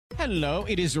Hello,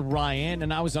 it is Ryan,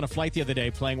 and I was on a flight the other day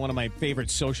playing one of my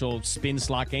favorite social spin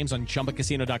slot games on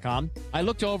ChumbaCasino.com. I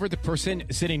looked over at the person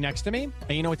sitting next to me, and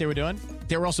you know what they were doing?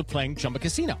 They were also playing Chumba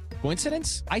Casino.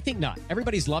 Coincidence? I think not.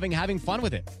 Everybody's loving having fun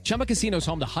with it. Chumba Casino is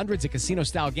home to hundreds of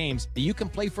casino-style games that you can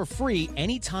play for free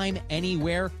anytime,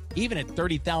 anywhere, even at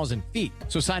 30,000 feet.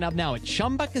 So sign up now at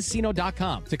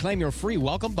ChumbaCasino.com to claim your free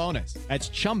welcome bonus. That's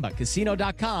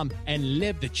ChumbaCasino.com and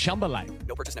live the Chumba life.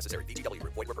 No purchase necessary. VGW.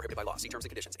 Void where prohibited by law. See terms and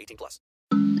conditions. 18+.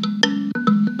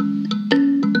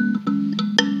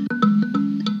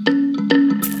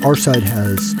 Our side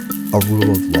has a rule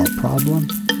of law problem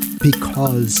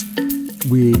because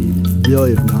we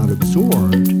really have not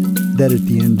absorbed that at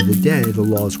the end of the day, the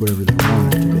law is whatever they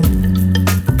want it to be.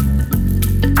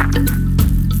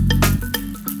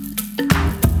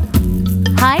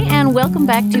 Hi, and welcome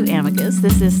back to Amicus.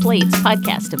 This is Slate's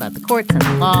podcast about the courts and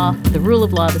the law, the rule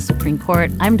of law, the Supreme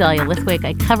Court. I'm Dahlia Lithwick.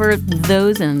 I cover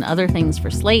those and other things for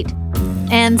Slate.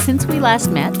 And since we last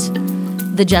met,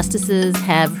 the justices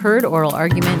have heard oral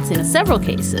arguments in several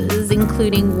cases,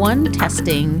 including one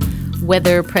testing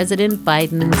whether President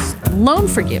Biden's loan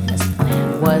forgiveness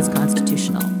plan was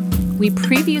constitutional. We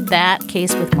previewed that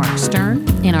case with Mark Stern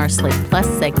in our Slate Plus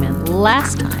segment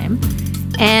last time.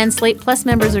 And Slate Plus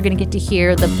members are going to get to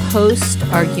hear the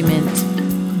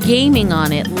post-argument gaming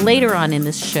on it later on in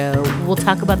this show. We'll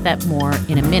talk about that more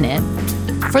in a minute.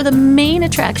 For the main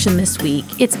attraction this week,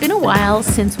 it's been a while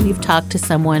since we've talked to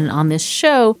someone on this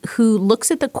show who looks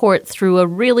at the court through a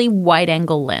really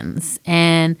wide-angle lens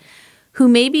and who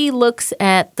maybe looks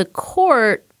at the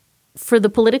court for the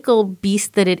political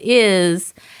beast that it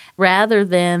is, rather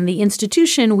than the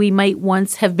institution we might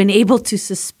once have been able to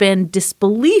suspend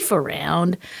disbelief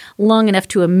around long enough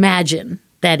to imagine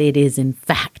that it is, in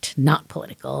fact, not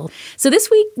political. So this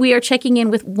week, we are checking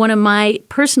in with one of my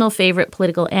personal favorite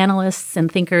political analysts and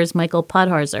thinkers, Michael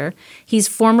Podharzer. He's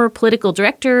former political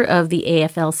director of the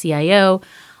AFL-CIO,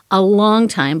 a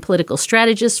longtime political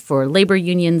strategist for labor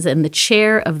unions, and the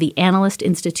chair of the Analyst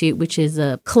Institute, which is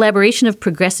a collaboration of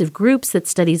progressive groups that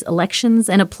studies elections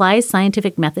and applies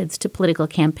scientific methods to political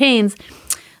campaigns.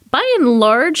 By and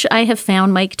large, I have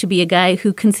found Mike to be a guy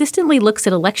who consistently looks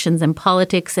at elections and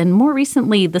politics, and more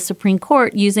recently, the Supreme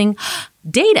Court, using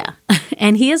data.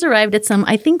 And he has arrived at some,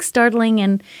 I think, startling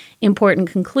and important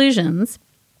conclusions.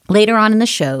 Later on in the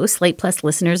show, Slate Plus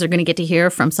listeners are going to get to hear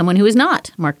from someone who is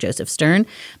not Mark Joseph Stern,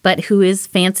 but who is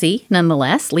fancy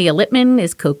nonetheless. Leah Littman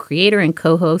is co-creator and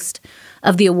co-host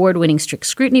of the award-winning Strict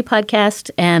Scrutiny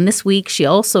podcast. And this week, she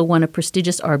also won a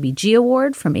prestigious RBG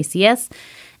award from ACS.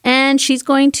 And she's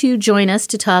going to join us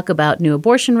to talk about new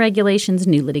abortion regulations,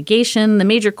 new litigation, the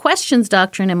major questions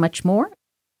doctrine, and much more.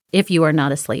 If you are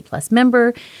not a Slate Plus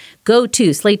member, go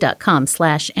to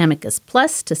slate.com/amicus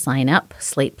plus to sign up.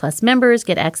 Slate Plus members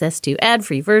get access to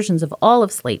ad-free versions of all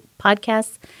of Slate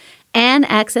podcasts and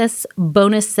access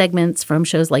bonus segments from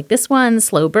shows like this one,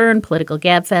 Slow Burn, Political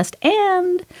Gabfest,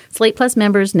 and Slate Plus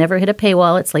members never hit a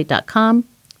paywall at slate.com.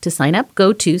 To sign up,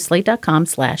 go to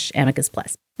slate.com/amicus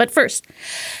plus. But first,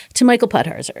 to Michael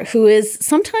Podharzer, who is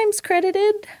sometimes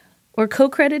credited or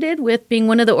co-credited with being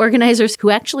one of the organizers who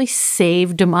actually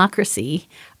saved democracy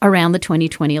around the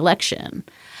 2020 election.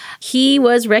 He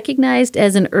was recognized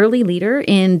as an early leader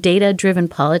in data-driven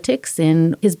politics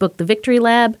in his book, The Victory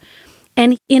Lab,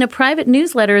 and in a private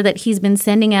newsletter that he's been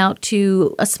sending out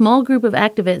to a small group of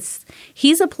activists,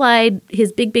 he's applied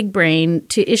his big brain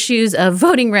to issues of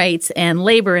voting rights and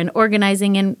labor and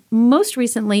organizing, and most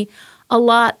recently, a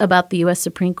lot about the U.S.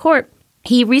 Supreme Court.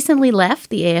 He recently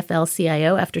left the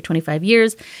AFL-CIO after 25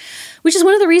 years, which is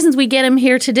one of the reasons we get him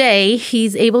here today.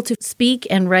 He's able to speak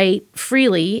and write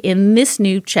freely in this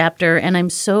new chapter, and I'm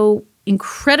so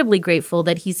incredibly grateful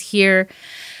that he's here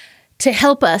to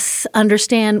help us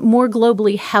understand more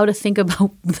globally how to think about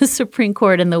the Supreme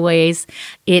Court and the ways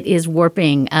it is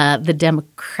warping the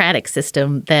democratic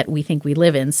system that we think we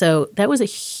live in. So that was a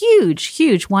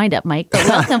huge wind-up, Mike.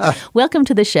 But welcome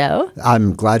to the show.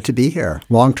 I'm glad to be here.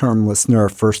 Long-term listener,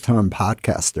 first-time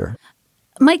podcaster.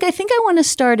 Mike, I think I want to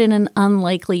start in an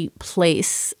unlikely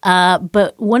place,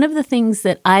 but one of the things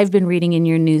that I've been reading in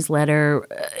your newsletter,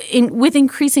 with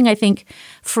increasing, I think,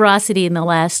 ferocity in the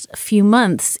last few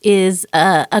months, is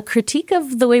a critique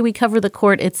of the way we cover the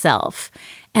court itself.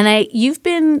 And you've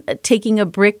been taking a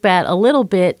brickbat a little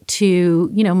bit to,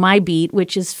 my beat,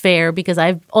 which is fair because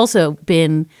I've also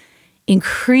been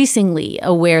increasingly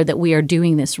aware that we are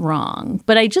doing this wrong.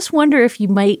 But I just wonder if you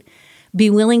might be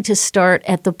willing to start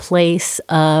at the place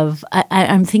of,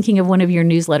 I'm thinking of one of your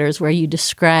newsletters where you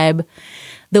describe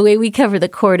the way we cover the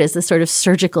court is the sort of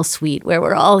surgical suite where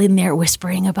we're all in there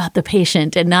whispering about the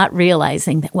patient and not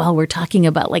realizing that while we're talking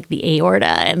about like the aorta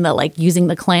and the like using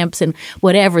the clamps and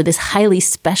whatever, this highly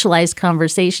specialized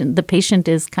conversation, the patient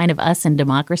is kind of us in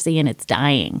democracy and it's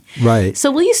dying. Right. So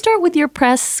will you start with your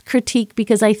press critique?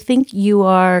 Because I think you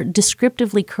are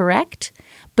descriptively correct,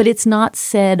 but it's not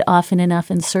said often enough,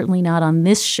 and certainly not on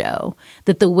this show,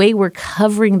 that the way we're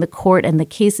covering the court and the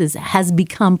cases has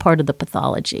become part of the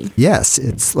pathology. Yes.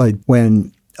 It's like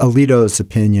when Alito's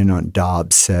opinion on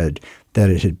Dobbs said that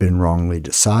it had been wrongly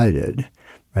decided,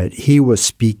 right? He was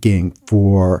speaking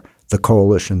for the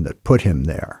coalition that put him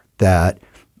there, that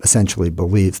essentially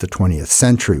believes the 20th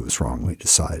century was wrongly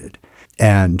decided.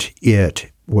 And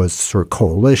it was sort of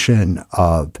coalition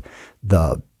of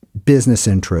the business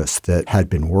interests that had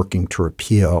been working to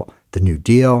repeal the New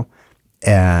Deal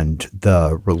and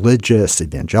the religious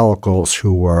evangelicals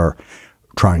who were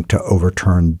trying to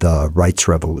overturn the rights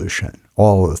revolution,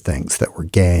 all of the things that were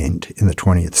gained in the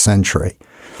 20th century.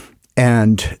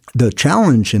 And the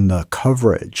challenge in the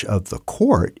coverage of the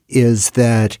court is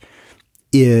that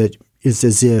it is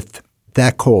as if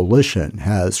that coalition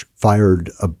has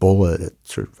fired a bullet at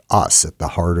sort of us at the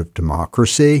heart of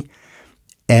democracy.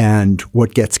 And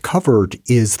what gets covered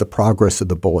is the progress of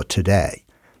the bullet today.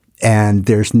 And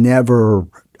there's never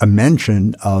a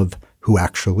mention of who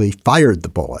actually fired the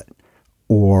bullet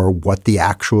or what the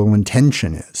actual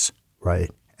intention is,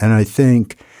 right? And I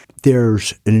think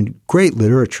there's a great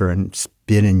literature, and it's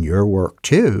been in your work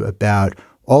too, about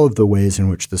all of the ways in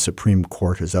which the Supreme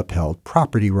Court has upheld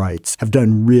property rights, have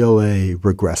done really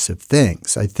regressive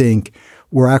things. I think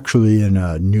we're actually in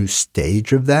a new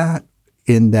stage of that,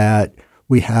 in that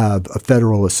we have a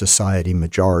Federalist Society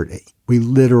majority. We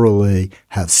literally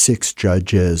have 6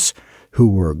 judges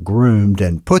who were groomed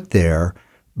and put there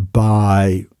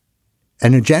by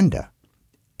an agenda.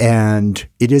 And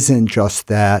it isn't just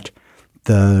that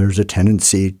there's a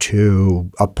tendency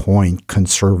to appoint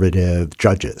conservative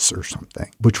judges or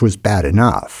something, which was bad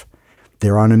enough.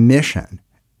 They're on a mission,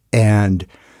 and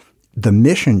the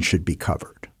mission should be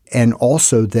covered. And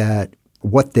also that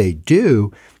what they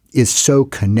do is so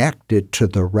connected to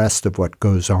the rest of what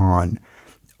goes on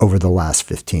over the last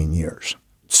 15 years.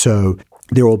 So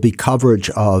there will be coverage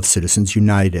of Citizens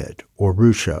United or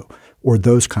Ruscio or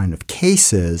those kind of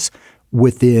cases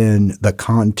within the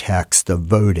context of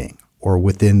voting or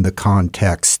within the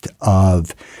context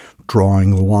of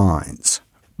drawing lines.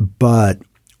 But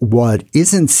what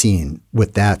isn't seen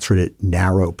with that sort of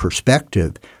narrow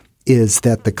perspective is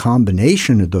that the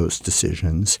combination of those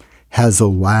decisions has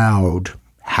allowed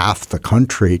half the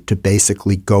country to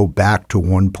basically go back to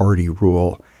one-party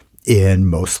rule in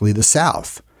mostly the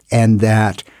South. And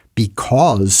that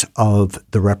because of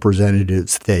the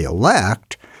representatives they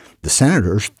elect, the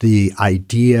senators, the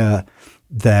idea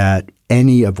that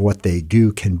any of what they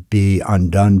do can be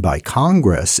undone by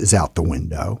Congress is out the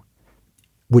window,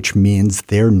 which means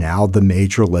they're now the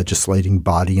major legislating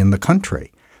body in the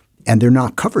country. And they're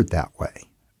not covered that way.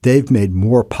 They've made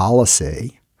more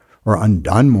policy or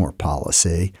undone more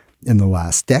policy in the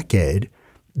last decade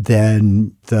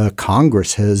than the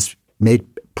Congress has made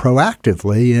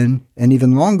proactively in an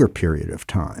even longer period of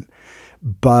time.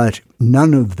 But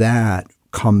none of that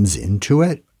comes into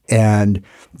it. And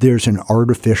there's an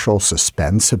artificial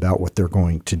suspense about what they're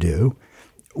going to do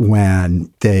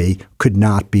when they could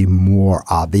not be more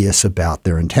obvious about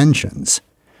their intentions.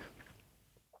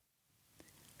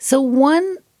 So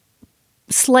one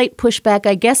slight pushback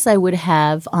I guess I would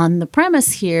have on the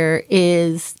premise here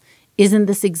is, isn't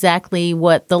this exactly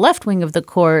what the left wing of the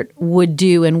court would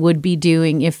do and would be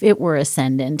doing if it were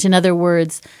ascendant? In other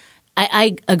words,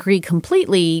 I agree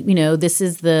completely. You know, this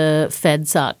is the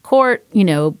FedSoc court, you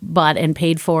know, bought and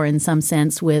paid for in some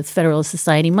sense with Federalist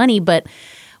Society money. But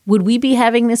would we be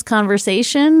having this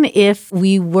conversation if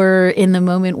we were in the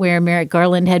moment where Merrick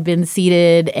Garland had been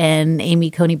seated and Amy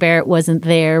Coney Barrett wasn't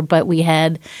there, but we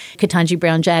had Ketanji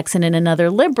Brown Jackson and another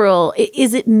liberal?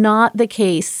 Is it not the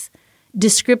case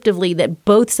descriptively that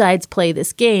both sides play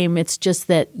this game? It's just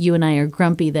that you and I are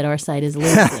grumpy that our side is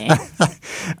losing.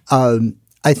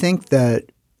 I think that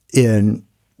in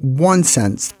one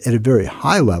sense, at a very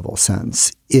high level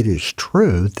sense, it is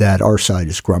true that our side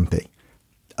is grumpy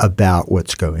about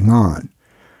what's going on.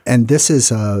 And this is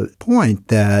a point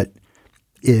that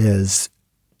is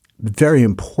very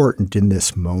important in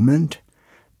this moment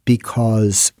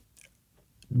because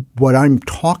what I'm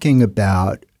talking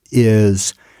about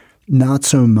is not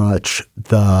so much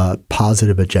the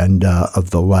positive agenda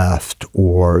of the left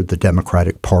or the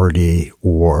Democratic Party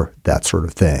or that sort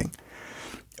of thing.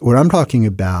 What I'm talking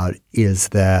about is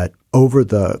that over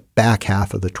the back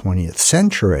half of the 20th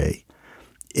century,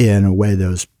 in a way that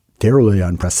was fairly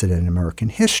unprecedented in American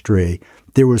history,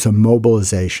 there was a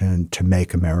mobilization to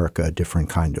make America a different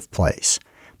kind of place,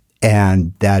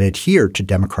 and that adhered to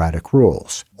democratic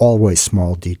rules, always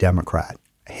small d Democrat.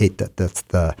 I hate that that's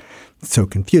so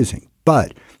confusing.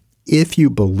 But if you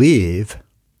believe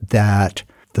that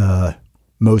the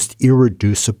most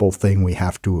irreducible thing we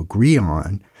have to agree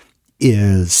on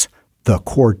is the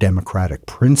core democratic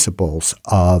principles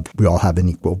of we all have an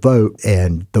equal vote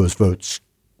and those votes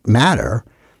matter,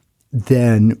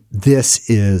 then this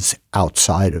is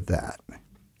outside of that,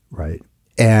 right?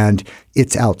 And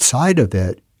it's outside of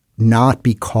it not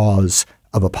because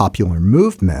of a popular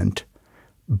movement,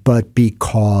 but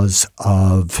because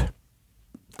of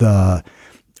the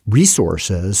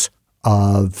resources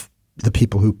of the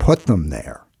people who put them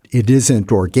there. It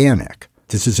isn't organic.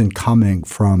 This isn't coming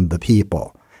from the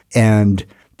people. And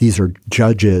these are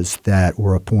judges that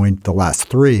were appointed, the last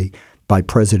three, by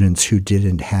presidents who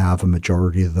didn't have a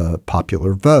majority of the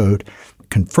popular vote,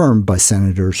 confirmed by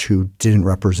senators who didn't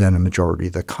represent a majority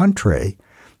of the country.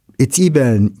 It's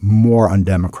even more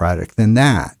undemocratic than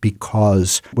that,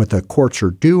 because what the courts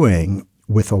are doing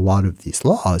with a lot of these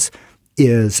laws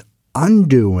is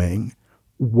undoing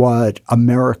what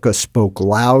America spoke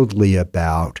loudly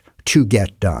about to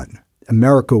get done.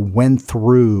 America went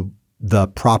through the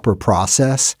proper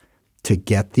process to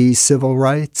get these civil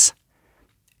rights,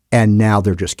 and now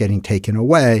they're just getting taken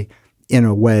away in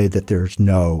a way that there's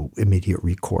no immediate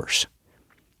recourse.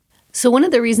 So one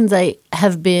of the reasons I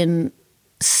have been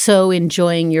so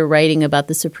enjoying your writing about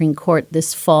the Supreme Court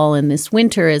this fall and this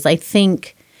winter is I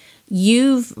think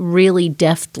you've really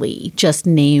deftly just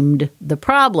named the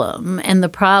problem. And the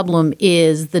problem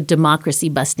is the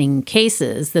democracy-busting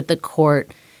cases that the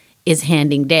court is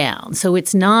handing down. So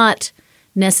it's not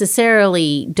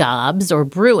necessarily Dobbs or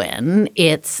Bruen.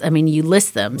 It's, I mean, you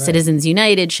list them, right. Citizens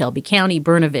United, Shelby County,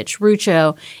 Brnovich,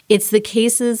 Rucho. It's the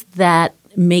cases that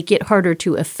make it harder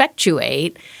to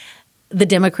effectuate the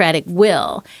democratic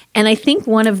will. And I think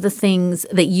one of the things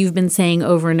that you've been saying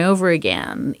over and over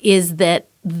again is that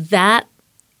that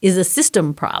is a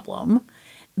system problem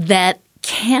that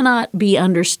cannot be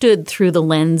understood through the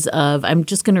lens of, I'm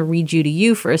just going to read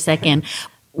you for a second.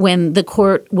 When the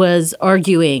court was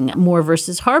arguing Moore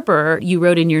versus Harper, you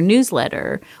wrote in your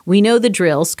newsletter, "We know the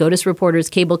drill. SCOTUS reporters,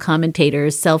 cable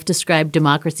commentators, self-described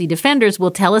democracy defenders will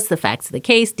tell us the facts of the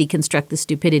case, deconstruct the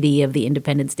stupidity of the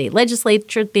independent state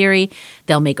legislature theory.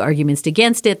 They'll make arguments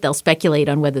against it. They'll speculate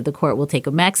on whether the court will take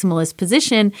a maximalist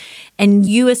position." And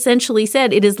you essentially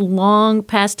said it is long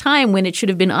past time when it should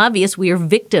have been obvious we are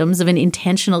victims of an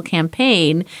intentional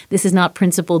campaign. This is not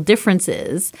principled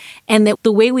differences. And that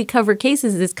the way we cover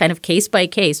cases is kind of case by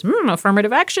case,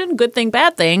 affirmative action, good thing,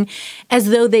 bad thing, as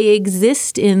though they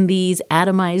exist in these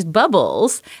atomized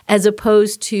bubbles, as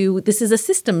opposed to this is a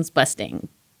systems busting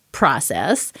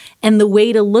process. And the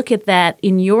way to look at that,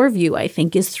 in your view, I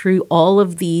think, is through all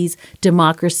of these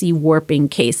democracy warping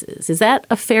cases. Is that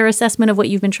a fair assessment of what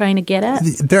you've been trying to get at?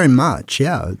 Very much,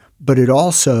 yeah. But it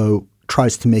also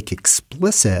tries to make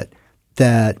explicit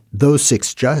that those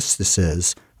six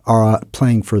justices are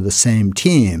playing for the same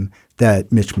team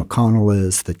that Mitch McConnell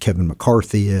is, that Kevin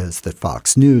McCarthy is, that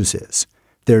Fox News is.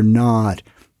 They're not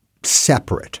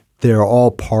separate. They're all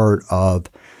part of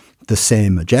the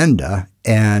same agenda.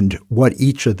 And what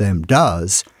each of them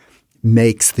does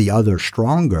makes the other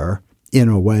stronger in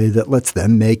a way that lets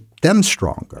them make them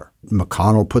stronger.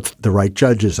 McConnell puts the right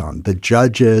judges on. The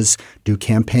judges do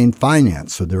campaign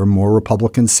finance, so there are more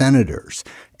Republican senators.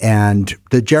 And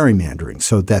the gerrymandering,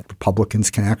 so that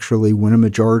Republicans can actually win a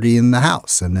majority in the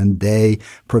House. And then they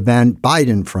prevent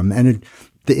Biden from, and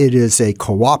it is a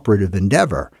cooperative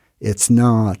endeavor. It's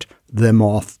not them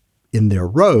off in their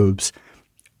robes,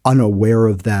 unaware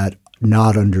of that,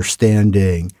 not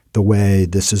understanding the way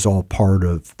this is all part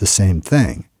of the same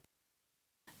thing.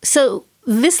 So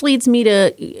this leads me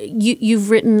to, you've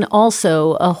written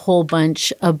also a whole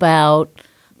bunch about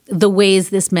the ways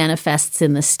this manifests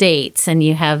in the states. And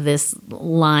you have this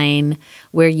line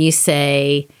where you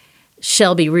say,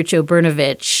 Shelby, Rucho,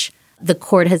 Brnovich, the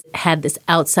court has had this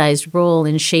outsized role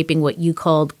in shaping what you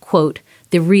called, quote,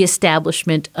 the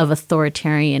reestablishment of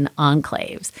authoritarian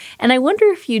enclaves. And I wonder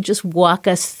if you just walk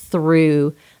us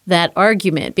through that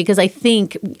argument, because I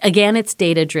think, again, it's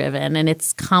data-driven and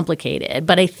it's complicated,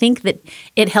 but I think that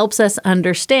it helps us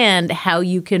understand how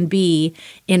you can be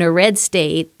in a red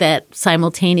state that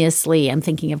simultaneously, I'm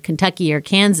thinking of Kentucky or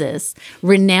Kansas,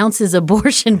 renounces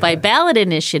abortion by ballot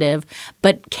initiative,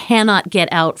 but cannot get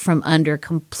out from under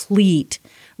complete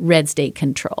red state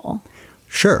control.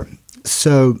 Sure.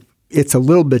 So it's a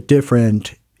little bit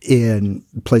different in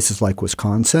places like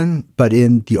Wisconsin, but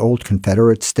in the old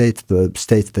Confederate states, the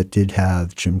states that did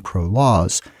have Jim Crow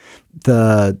laws,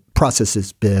 the process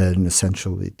has been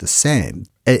essentially the same.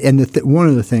 And one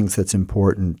of the things that's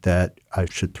important that I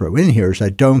should throw in here is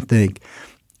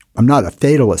I'm not a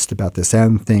fatalist about this. I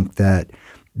don't think that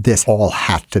this all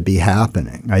had to be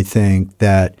happening. I think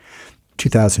that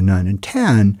 2009 and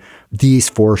 10, these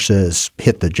forces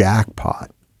hit the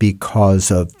jackpot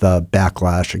because of the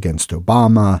backlash against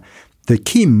Obama. The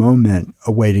key moment,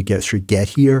 a way to get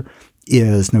here,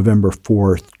 is November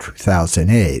 4th,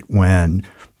 2008, when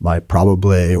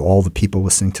probably all the people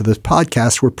listening to this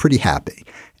podcast were pretty happy.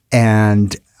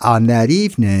 And on that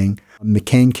evening,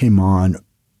 McCain came on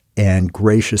and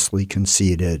graciously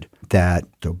conceded that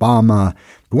Obama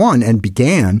won and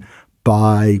began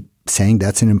by saying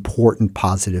that's an important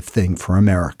positive thing for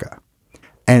America.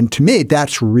 And to me,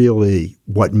 that's really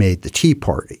what made the Tea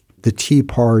Party. The Tea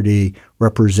Party,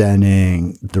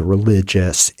 representing the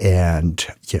religious and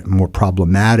more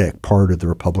problematic part of the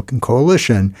Republican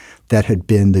coalition that had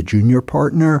been the junior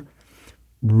partner,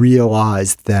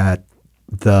 realized that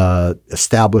the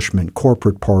establishment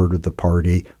corporate part of the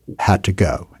party had to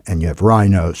go. And you have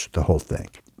rhinos, the whole thing.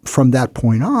 From that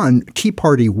point on, Tea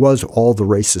Party was all the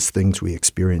racist things we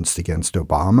experienced against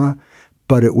Obama,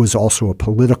 but it was also a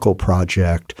political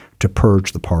project to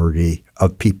purge the party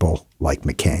of people like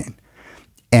McCain.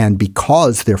 And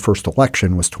because their first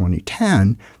election was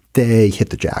 2010, they hit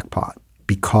the jackpot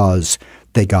because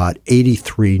they got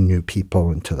 83 new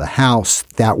people into the House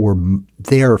that were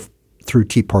there through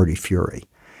Tea Party fury.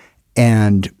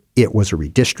 And it was a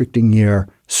redistricting year,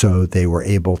 so they were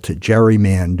able to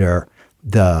gerrymander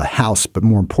the House, but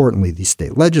more importantly, the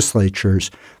state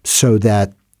legislatures, so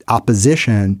that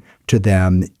opposition to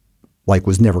them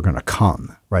was never going to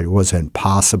come, right? It wasn't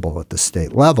possible at the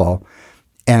state level.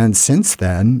 And since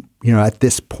then, at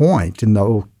this point in the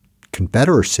old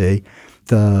Confederacy,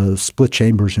 the split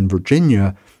chambers in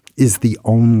Virginia is the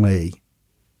only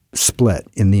split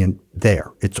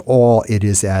there. It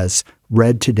is as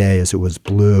red today as it was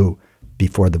blue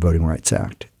before the Voting Rights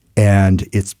Act. And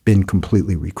it's been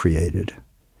completely recreated.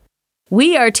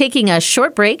 We are taking a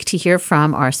short break to hear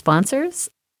from our sponsors.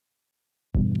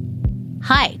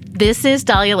 Hi, this is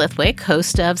Dahlia Lithwick,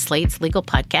 host of Slate's legal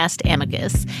podcast,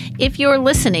 Amicus. If you're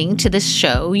listening to this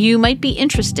show, you might be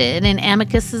interested in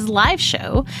Amicus's live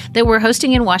show that we're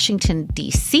hosting in Washington,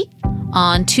 D.C.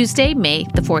 on Tuesday, May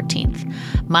the 14th.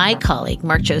 My colleague,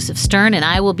 Mark Joseph Stern, and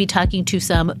I will be talking to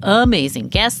some amazing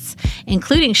guests,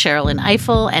 including Sherrilyn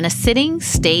Ifill and a sitting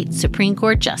state Supreme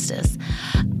Court justice,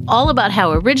 all about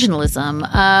how originalism,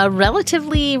 a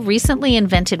relatively recently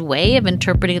invented way of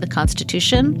interpreting the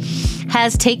Constitution,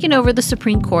 has taken over the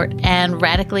Supreme Court and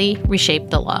radically reshaped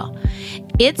the law.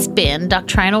 It's been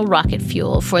doctrinal rocket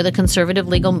fuel for the conservative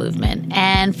legal movement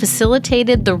and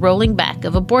facilitated the rolling back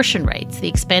of abortion rights, the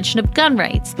expansion of gun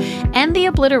rights, and the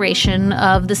obliteration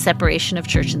of the separation of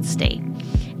church and state.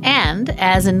 And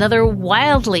as another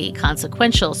wildly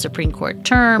consequential Supreme Court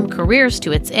term careers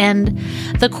to its end,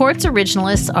 the court's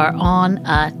originalists are on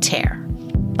a tear.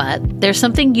 But there's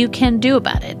something you can do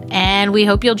about it, and we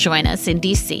hope you'll join us in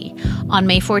D.C. on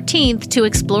May 14th to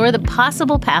explore the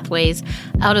possible pathways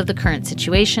out of the current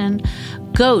situation.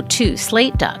 Go to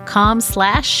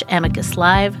slate.com/Amicus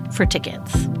Live for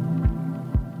tickets.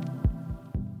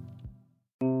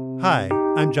 Hi,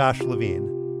 I'm Josh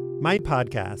Levine. My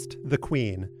podcast, The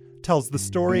Queen, tells the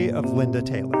story of Linda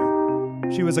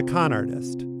Taylor. She was a con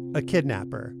artist, a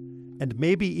kidnapper, and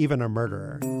maybe even a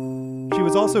murderer. She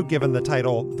was also given the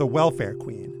title the Welfare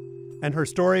Queen, and her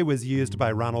story was used by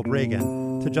Ronald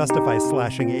Reagan to justify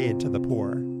slashing aid to the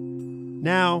poor.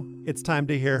 Now, it's time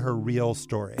to hear her real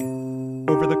story.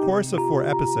 Over the course of 4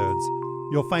 episodes,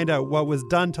 you'll find out what was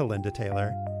done to Linda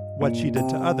Taylor, what she did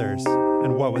to others,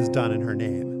 and what was done in her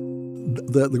name.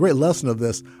 The great lesson of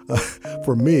this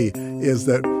for me is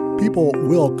that people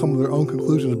will come to their own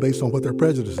conclusions based on what their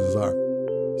prejudices are.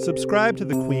 Subscribe to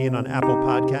The Queen on Apple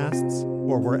Podcasts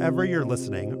or wherever you're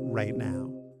listening right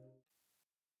now.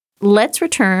 Let's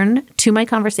return to my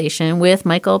conversation with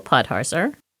Michael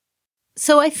Podharzer.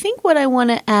 So I think what I want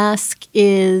to ask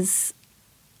is,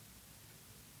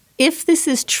 if this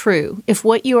is true, if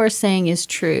what you are saying is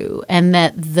true, and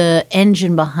that the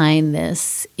engine behind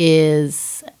this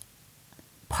is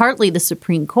partly the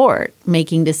Supreme Court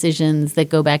making decisions that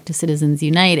go back to Citizens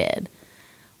United,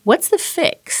 what's the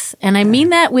fix? And I mean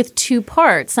that with 2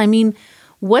 parts. I mean,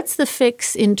 what's the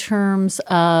fix in terms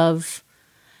of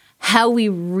how we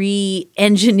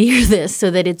re-engineer this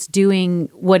so that it's doing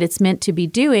what it's meant to be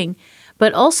doing?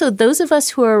 But also those of us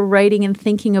who are writing and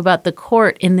thinking about the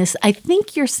court in this, I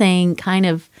think you're saying, kind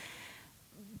of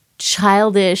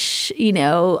childish,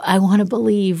 I want to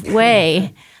believe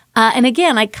way. And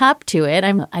again, I cop to it.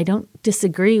 I don't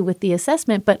disagree with the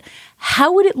assessment, but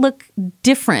how would it look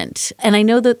different? And I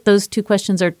know that those two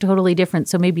questions are totally different,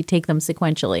 so maybe take them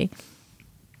sequentially.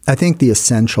 I think the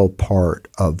essential part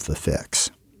of the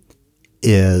fix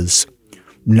is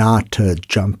not to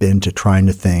jump into trying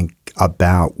to think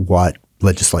about what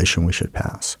legislation we should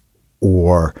pass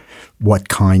or what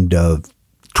kind of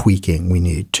tweaking we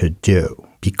need to do.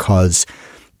 Because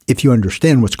if you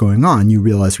understand what's going on, you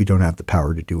realize we don't have the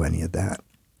power to do any of that.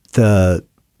 The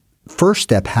first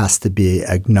step has to be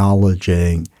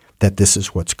acknowledging that this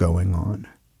is what's going on.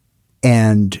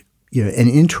 And an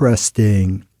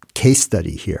interesting case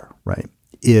study here, right,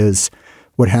 is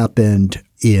what happened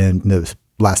in the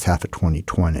last half of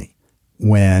 2020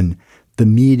 when the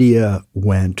media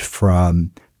went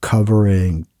from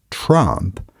covering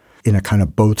Trump in a kind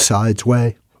of both sides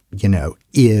way.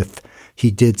 If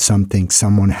he did something,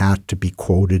 someone had to be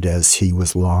quoted as he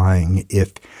was lying.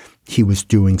 If he was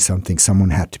doing something, someone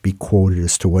had to be quoted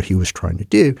as to what he was trying to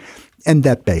do. And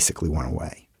that basically went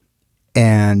away.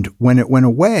 And when it went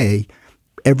away,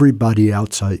 everybody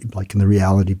outside, like in the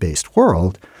reality-based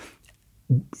world,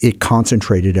 it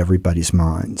concentrated everybody's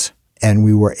minds. And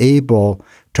we were able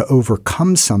to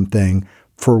overcome something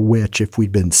for which, if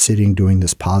we'd been sitting doing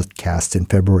this podcast in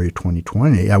February of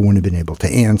 2020, I wouldn't have been able to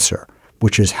answer,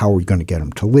 which is how are we going to get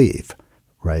them to leave,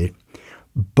 right?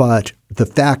 But the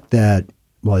fact that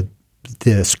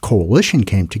this coalition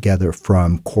came together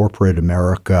from corporate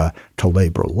America to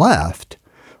labor left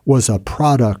was a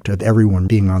product of everyone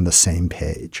being on the same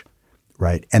page,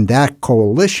 right? And that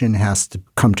coalition has to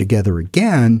come together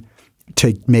again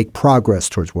to make progress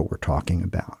towards what we're talking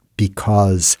about,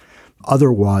 because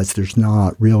otherwise there's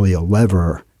not really a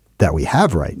lever that we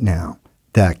have right now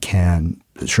that can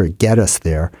sort of get us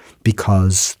there,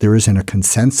 because there isn't a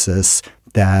consensus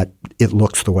that it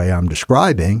looks the way I'm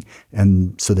describing.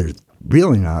 And so there's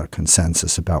really not a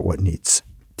consensus about what needs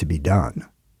to be done.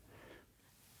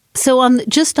 So on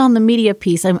the media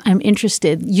piece, I'm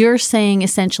interested. You're saying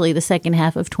essentially the second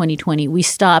half of 2020, we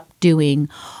stopped doing,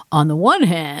 on the one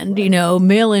hand,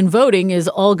 mail-in voting is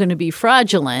all going to be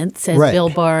fraudulent, says right. Bill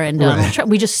Barr and Donald Trump.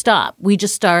 We just stop. We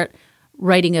just start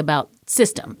writing about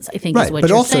systems, I think is what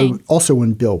you're saying. But also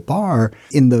when Bill Barr,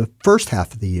 in the first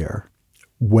half of the year,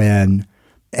 and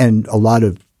a lot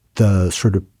of the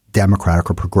sort of Democratic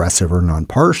or progressive or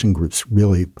nonpartisan groups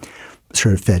really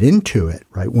sort of fed into it,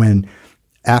 right? When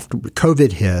after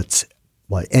COVID hits,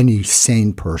 like any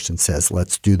sane person says,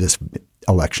 let's do this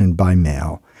election by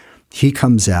mail. He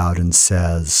comes out and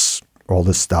says all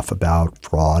this stuff about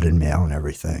fraud and mail and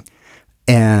everything.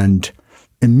 And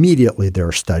immediately there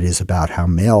are studies about how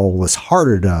mail was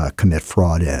harder to commit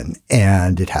fraud in,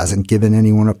 and it hasn't given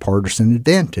anyone a partisan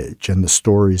advantage. And the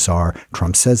stories are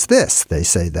Trump says this, they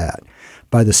say that.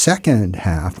 By the second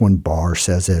half, when Barr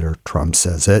says it or Trump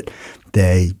says it,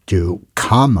 they do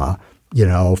comma,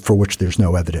 for which there's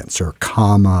no evidence, or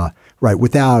comma, right,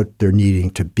 without there needing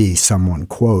to be someone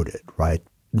quoted, right?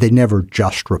 They never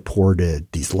just reported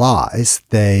these lies.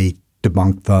 They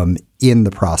debunked them in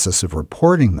the process of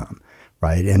reporting them,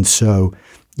 right? And so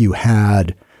you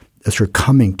had a sort of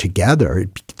coming together.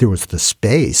 There was the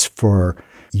space for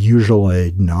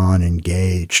usually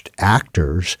non-engaged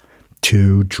actors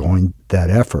to join that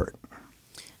effort.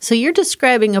 So you're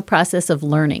describing a process of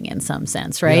learning in some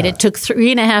sense, right? Yeah. It took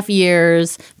 3.5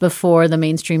 years before the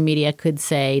mainstream media could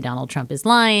say Donald Trump is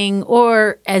lying,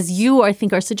 or as you, I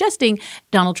think, are suggesting,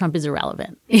 Donald Trump is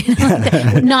irrelevant.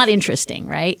 Not interesting,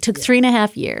 right? Took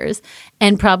 3.5 years,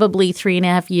 and probably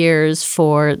 3.5 years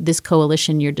for this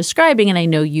coalition you're describing. And I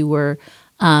know you were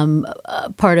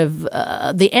part of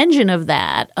the engine of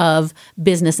that, of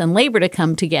business and labor to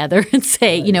come together and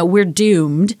say, we're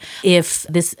doomed if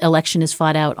this election is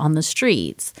fought out on the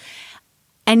streets.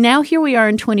 And now here we are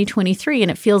in 2023, and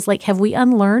it feels like, have we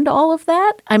unlearned all of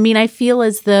that? I mean, I feel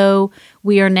as though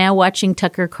we are now watching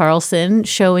Tucker Carlson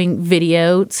showing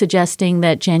video suggesting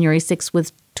that January 6th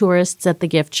was tourists at the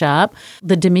gift shop.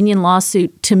 The Dominion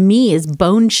lawsuit, to me, is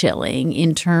bone-chilling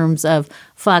in terms of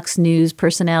Fox News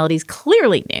personalities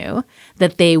clearly knew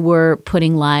that they were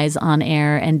putting lies on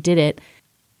air and did it.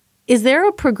 Is there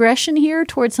a progression here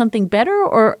towards something better,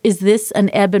 or is this an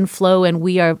ebb and flow and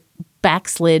we are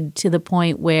backslid to the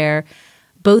point where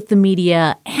both the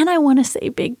media and, I want to say,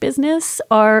 big business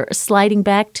are sliding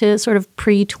back to sort of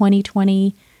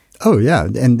pre-2020? Oh, yeah.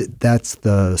 And that's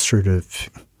the sort of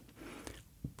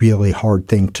really hard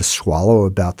thing to swallow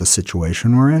about the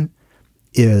situation we're in,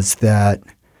 is that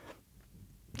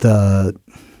the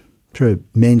sort of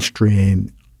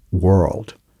mainstream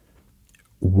world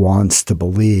wants to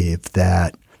believe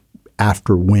that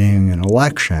after winning an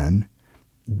election,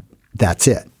 that's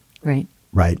it. Right.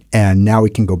 Right. And now we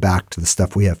can go back to the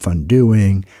stuff we have fun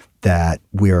doing, that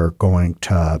we are going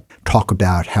to talk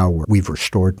about how we've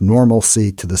restored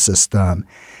normalcy to the system.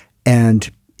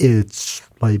 And it's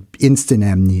like instant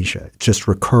amnesia, just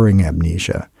recurring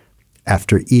amnesia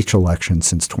after each election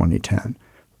since 2010.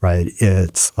 Right.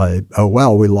 It's like, oh,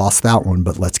 well, we lost that one,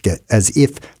 but let's get, as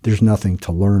if there's nothing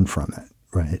to learn from it.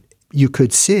 Right. You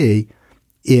could see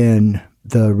in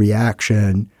the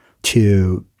reaction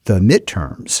to the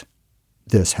midterms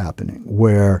this happening,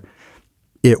 where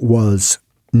it was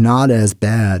not as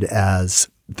bad as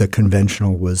the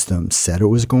conventional wisdom said it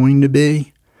was going to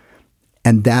be.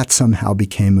 And that somehow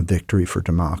became a victory for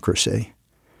democracy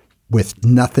with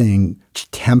nothing to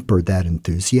temper that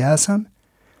enthusiasm.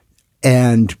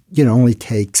 And, it only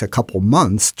takes a couple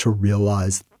months to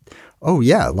realize, oh,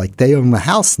 yeah, like they own the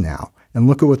House now and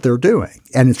look at what they're doing.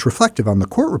 And it's reflective on the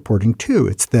court reporting, too.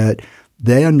 It's that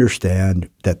they understand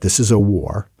that this is a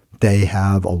war. They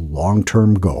have a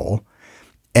long-term goal,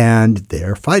 and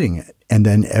they're fighting it. And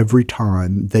then every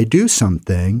time they do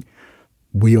something,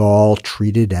 we all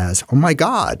treat it as, oh, my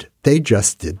God, they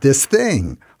just did this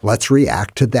thing. Let's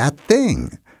react to that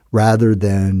thing, rather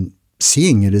than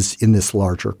seeing it as in this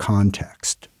larger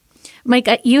context. Mike,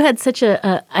 you had such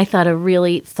I thought, a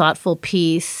really thoughtful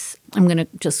piece. I'm going to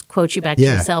just quote you back to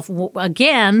yourself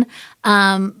again.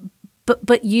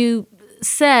 But you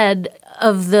said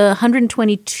of the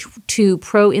 122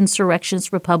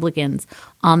 pro-insurrectionist Republicans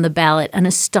on the ballot, an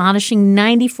astonishing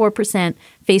 94%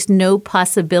 faced no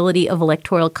possibility of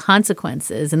electoral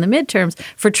consequences in the midterms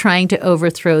for trying to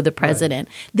overthrow the president.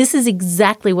 Right. This is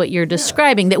exactly what you're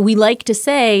describing, that we like to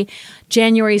say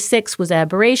January 6th was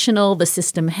aberrational, the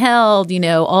system held,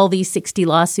 all these 60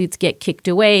 lawsuits get kicked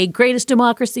away, greatest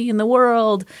democracy in the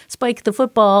world, spike the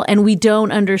football, and we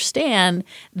don't understand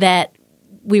that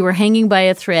we were hanging by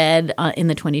a thread in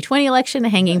the 2020 election,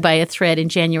 hanging by a thread in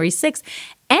January 6th,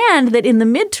 and that in the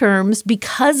midterms,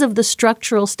 because of the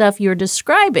structural stuff you're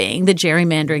describing, the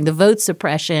gerrymandering, the vote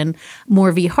suppression,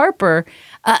 Moore v. Harper,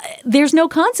 there's no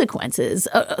consequences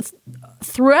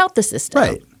throughout the system.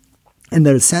 Right. And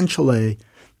that essentially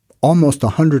almost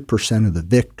 100% of the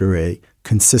victory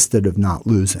consisted of not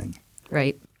losing.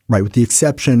 Right. Right, with the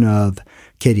exception of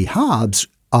Katie Hobbs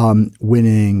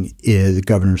winning the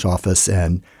governor's office,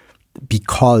 and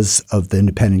because of the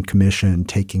independent commission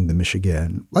taking the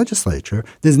Michigan legislature,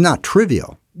 this is not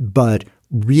trivial, but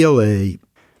really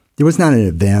there was not an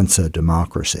advance of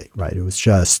democracy, right? It was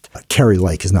just Kerry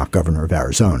Lake is not governor of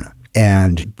Arizona.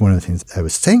 And one of the things I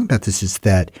was saying about this is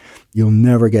that you'll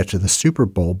never get to the Super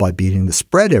Bowl by beating the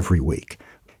spread every week.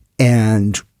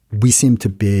 And we seem to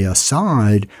be a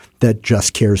side that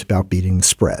just cares about beating the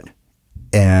spread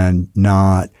and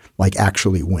not like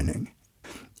actually winning.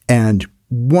 And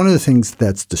one of the things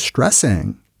that's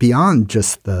distressing beyond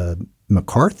just the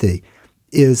McCarthy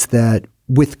is that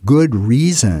with good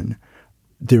reason,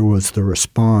 there was the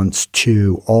response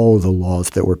to all of the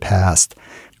laws that were passed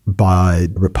by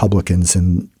Republicans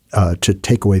and to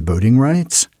take away voting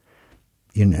rights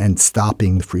and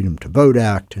stopping the Freedom to Vote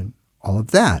Act and all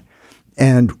of that.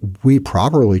 And we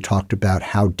properly talked about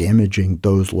how damaging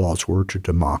those laws were to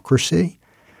democracy.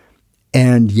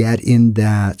 And yet in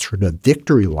that sort of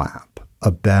victory lap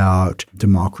about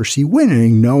democracy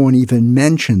winning, no one even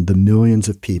mentioned the millions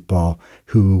of people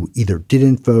who either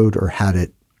didn't vote or had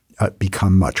it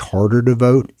become much harder to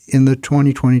vote in the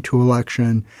 2022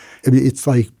 election. I mean, it's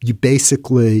like you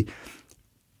basically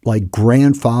like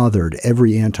grandfathered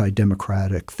every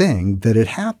anti-democratic thing that had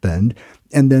happened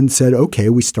and then said, okay,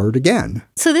 we start again.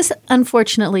 So this,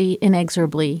 unfortunately,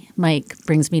 inexorably, Mike,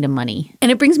 brings me to money.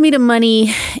 And it brings me to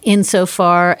money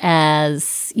insofar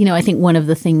as, I think one of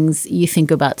the things you think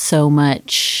about so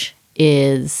much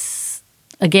is,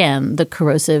 again, the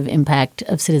corrosive impact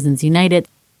of Citizens United.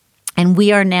 And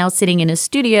we are now sitting in a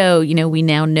studio. We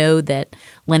now know that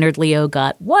Leonard Leo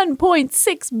got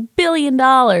 $1.6 billion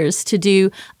to do.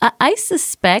 I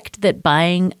suspect that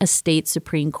buying a state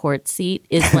Supreme Court seat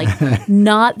is like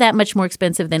not that much more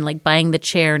expensive than like buying the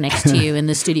chair next to you in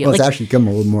the studio. Well, it's actually become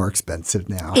a little more expensive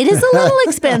now. It is a little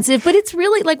expensive, but it's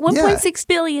really like $1.6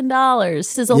 billion.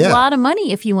 This is a lot of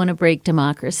money if you want to break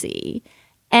democracy.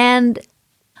 And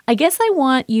I guess I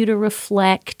want you to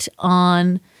reflect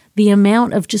on the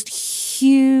amount of just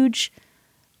huge,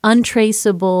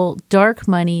 untraceable, dark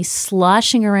money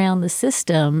sloshing around the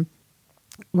system.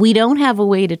 We don't have a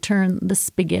way to turn the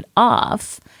spigot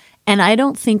off. And I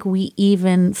don't think we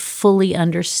even fully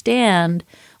understand.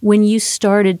 When you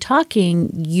started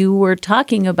talking, you were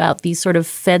talking about these sort of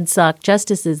FedSoc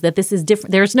justices, that this is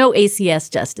different. There's no ACS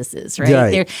justices,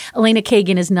 right? Elena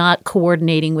Kagan is not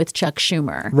coordinating with Chuck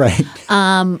Schumer. Right.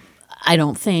 I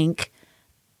don't think.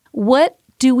 What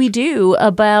do we do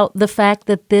about the fact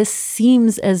that this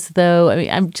seems as though, I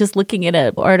mean, I'm just looking at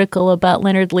an article about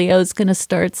Leonard Leo's going to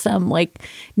start some like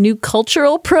new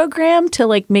cultural program to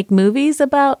like make movies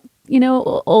about, you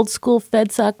know, old school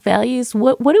FedSoc values.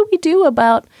 What do we do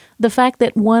about the fact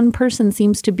that one person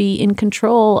seems to be in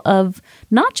control of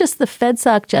not just the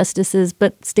FedSoc justices,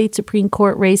 but state Supreme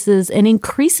Court races, and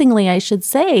increasingly, I should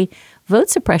say, vote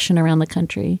suppression around the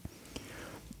country?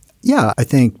 Yeah, I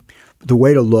think the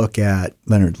way to look at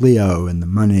Leonard Leo and the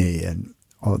money and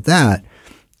all of that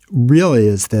really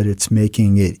is that it's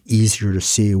making it easier to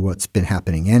see what's been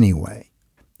happening anyway.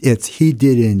 He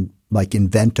didn't like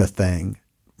invent a thing,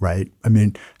 right? I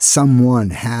mean,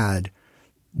 someone had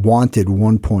wanted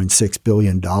 $1.6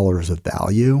 billion of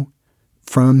value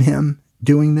from him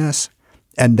doing this,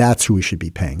 and that's who we should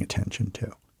be paying attention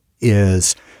to,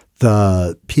 is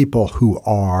the people who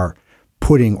are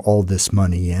putting all this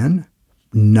money in,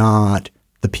 not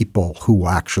the people who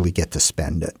actually get to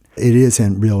spend it. It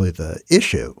isn't really the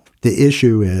issue. The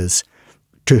issue is,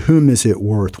 to whom is it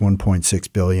worth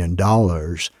 $1.6 billion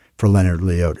for Leonard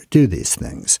Leo to do these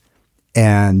things?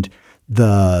 And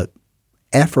the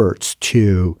efforts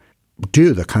to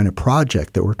do the kind of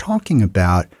project that we're talking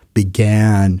about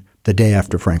began the day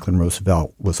after Franklin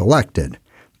Roosevelt was elected.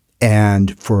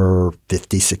 And for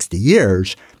 50, 60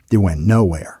 years, they went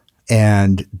nowhere.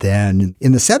 And then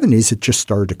in the 70s, it just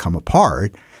started to come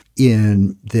apart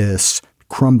in this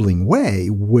crumbling way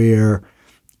where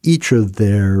each of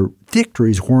their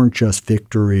victories weren't just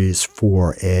victories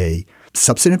for a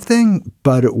substantive thing,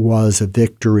 but it was a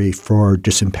victory for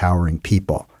disempowering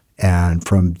people and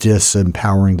from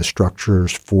disempowering the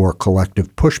structures for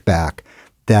collective pushback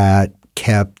that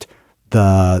kept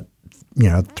the,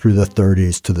 through the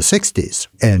 30s to the 60s.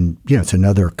 And, it's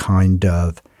another kind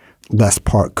of less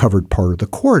covered part of the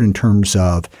court in terms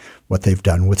of what they've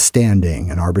done with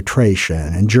standing and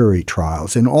arbitration and jury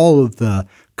trials and all of the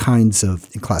kinds of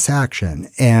class action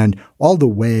and all the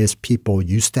ways people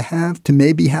used to have to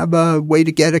maybe have a way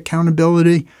to get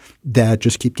accountability that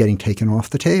just keep getting taken off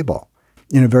the table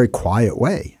in a very quiet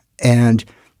way. And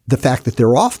the fact that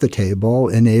they're off the table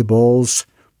enables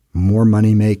more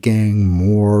money making,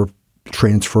 more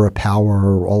transfer of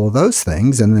power, all of those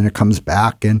things. And then it comes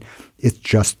back and it's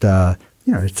just,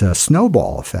 it's a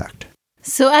snowball effect.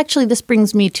 So actually, this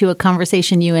brings me to a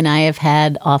conversation you and I have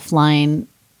had offline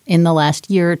in the last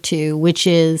year or two, which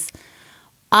is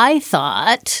I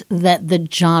thought that the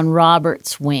John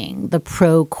Roberts wing, the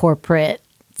pro-corporate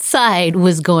side,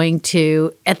 was going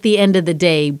to, at the end of the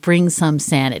day, bring some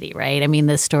sanity, right? I mean,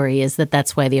 the story is that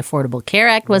that's why the Affordable Care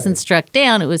Act wasn't struck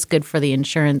down. It was good for the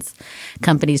insurance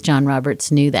companies. John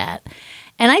Roberts knew that.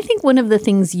 And I think one of the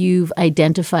things you've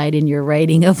identified in your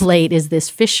writing of late is this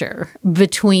fissure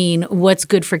between what's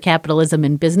good for capitalism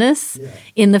and business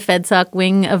in the FedSoc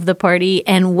wing of the party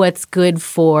and what's good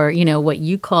for, what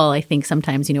you call, I think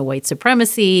sometimes, white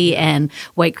supremacy and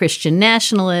white Christian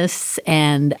nationalists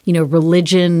and,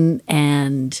 religion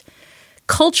and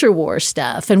culture war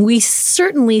stuff. And we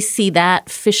certainly see that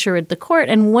fissure at the court.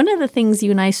 And one of the things you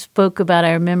and I spoke about,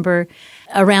 I remember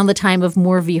around the time of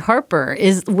Moore v. Harper,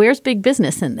 is where's big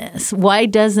business in this? Why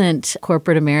doesn't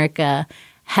corporate America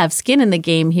have skin in the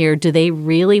game here? Do they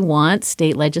really want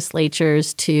state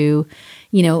legislatures to,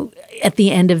 at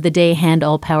the end of the day, hand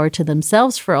all power to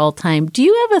themselves for all time? Do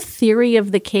you have a theory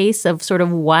of the case of sort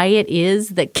of why it is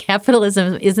that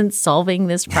capitalism isn't solving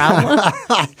this problem?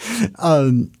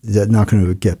 They're not going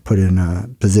to get put in a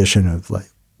position of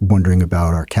wondering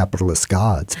about our capitalist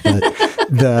gods, but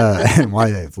and why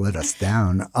they've let us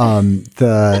down.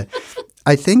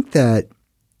 I think that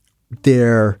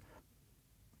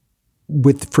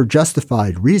for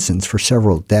justified reasons, for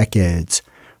several decades,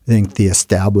 I think the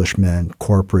establishment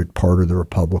corporate part of the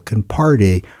Republican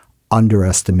Party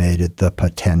underestimated the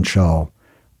potential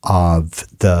of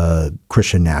the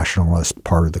Christian nationalist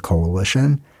part of the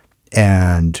coalition.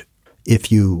 And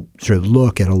if you sort of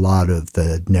look at a lot of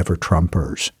the Never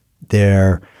Trumpers,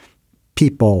 they're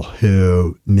people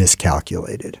who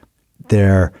miscalculated.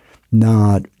 They're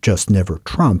not just Never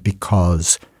Trump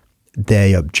because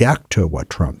they object to what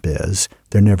Trump is.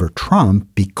 They're Never Trump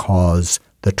because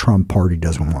the Trump party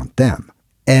doesn't want them.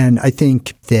 And I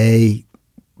think they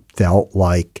felt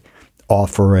like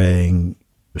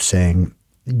saying,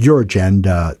 your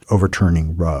agenda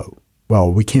overturning Roe well,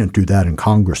 we can't do that in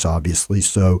Congress, obviously,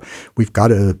 so we've got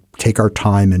to take our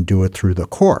time and do it through the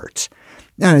courts.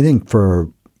 And I think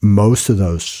for most of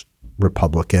those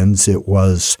Republicans, it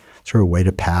was sort of a way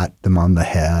to pat them on the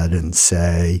head and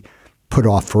say, put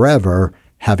off forever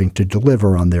having to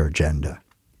deliver on their agenda.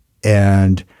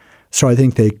 And so I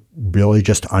think they really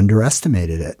just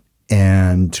underestimated it.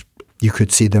 And you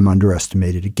could see them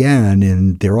underestimate it again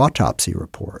in their autopsy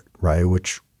report, right,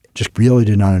 which just really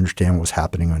did not understand what was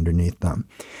happening underneath them.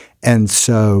 And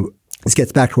so this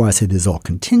gets back to why I say this is all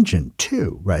contingent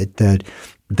too, right,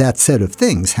 that set of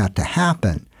things had to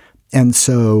happen. And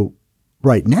so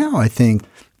right now, I think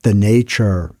the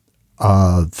nature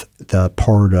of the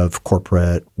part of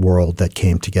corporate world that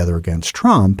came together against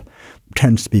Trump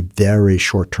tends to be very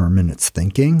short-term in its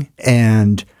thinking.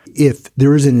 And if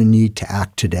there isn't a need to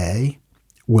act today,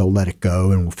 we'll let it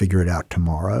go and we'll figure it out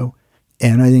tomorrow.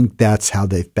 And I think that's how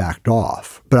they've backed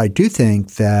off. But I do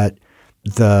think that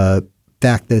the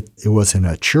fact that it wasn't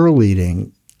a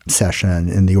cheerleading session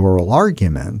in the oral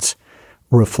arguments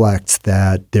reflects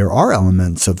that there are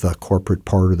elements of the corporate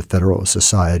part of the Federalist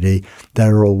Society that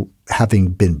are, having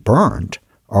been burned,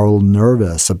 are a little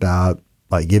nervous about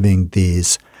giving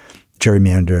these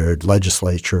gerrymandered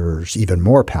legislatures even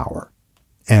more power.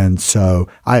 And so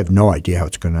I have no idea how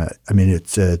it's going to – I mean,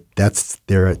 it's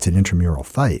an intramural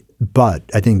fight. But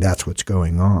I think that's what's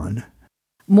going on.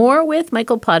 More with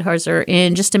Michael Podhorzer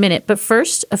in just a minute. But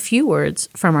first, a few words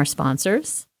from our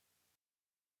sponsors.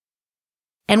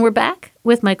 And we're back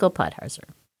with Michael Podhorzer.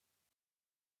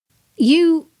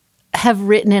 You have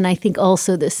written, and I think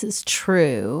also this is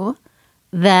true,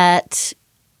 that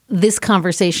this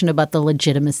conversation about the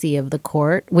legitimacy of the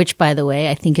court, which, by the way,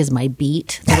 I think is my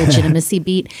beat, the legitimacy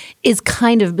beat, is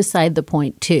kind of beside the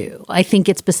point, too. I think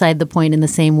it's beside the point in the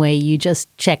same way you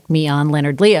just checked me on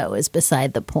Leonard Leo is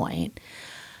beside the point.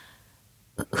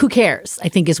 Who cares, I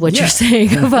think is what you're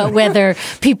saying about whether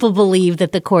people believe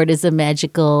that the court is a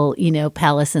magical,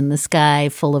 palace in the sky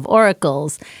full of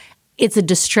oracles. It's a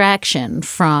distraction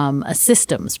from a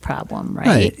systems problem, right?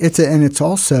 Right. It's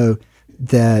also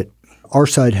that our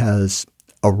side has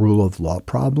a rule of law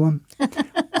problem.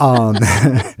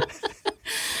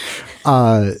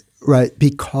 Right,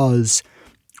 because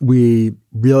we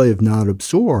really have not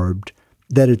absorbed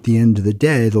that at the end of the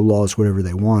day, the law is whatever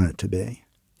they want it to be.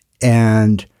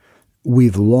 And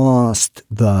we've lost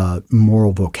the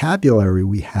moral vocabulary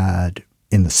we had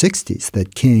in the 60s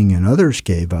that King and others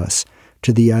gave us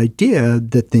to the idea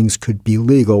that things could be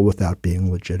legal without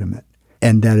being legitimate.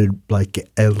 And that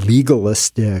a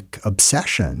legalistic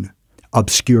obsession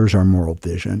obscures our moral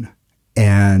vision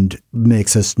and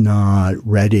makes us not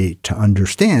ready to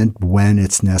understand when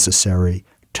it's necessary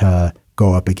to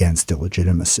go up against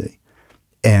illegitimacy.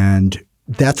 And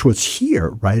that's what's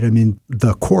here, right? I mean,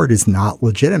 the court is not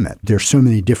legitimate. There's so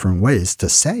many different ways to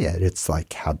say it. It's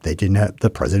like how they didn't have the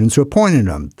presidents who appointed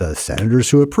them, the senators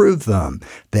who approved them,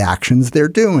 the actions they're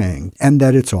doing, and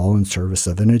that it's all in service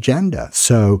of an agenda.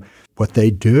 So what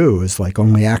they do is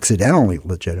only accidentally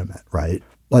legitimate, right?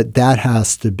 That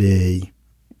has to be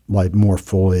more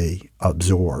fully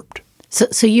absorbed.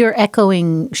 So you're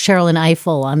echoing Sherilyn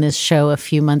Ifill on this show a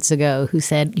few months ago who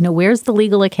said, where's the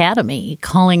legal academy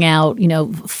calling out,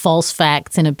 false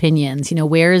facts and opinions?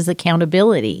 Where is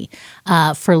accountability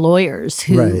for lawyers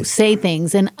who say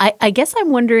things? And I guess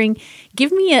I'm wondering,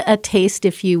 give me a taste,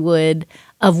 if you would,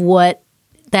 of what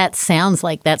that sounds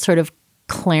like, that sort of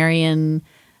clarion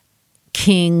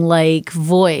King-like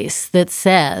voice that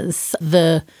says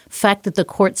the fact that the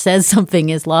court says something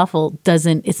is lawful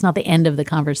it's not the end of the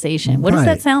conversation. What does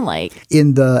that sound like?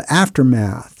 In the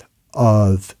aftermath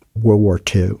of World War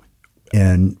II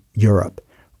in Europe,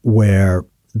 where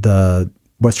the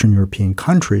Western European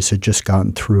countries had just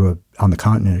gotten through on the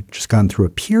continent, had just gotten through a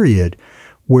period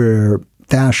where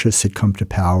fascists had come to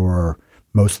power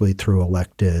mostly through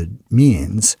elected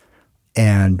means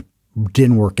and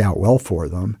didn't work out well for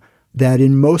them, that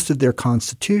in most of their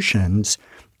constitutions,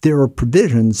 there are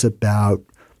provisions about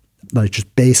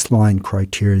just baseline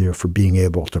criteria for being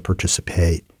able to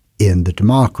participate in the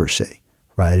democracy,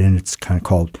 right? And it's kind of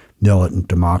called militant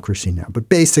democracy now. But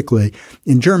basically,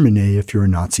 in Germany, if you're a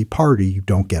Nazi party, you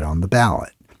don't get on the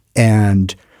ballot.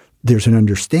 And there's an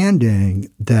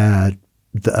understanding that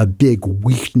a big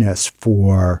weakness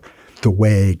for the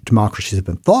way democracies have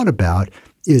been thought about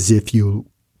is if you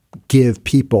give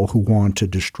people who want to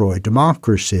destroy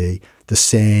democracy the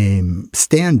same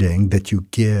standing that you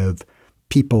give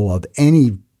people of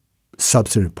any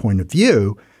substantive point of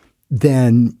view,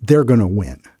 then they're going to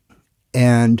win.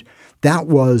 And that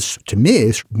was, to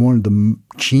me, one of the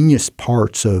genius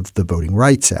parts of the Voting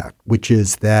Rights Act, which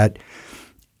is that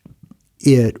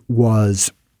it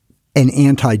was an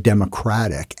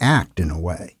anti-democratic act in a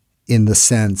way, in the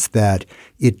sense that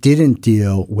it didn't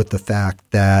deal with the fact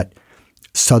that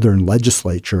Southern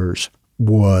legislatures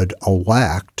would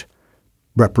elect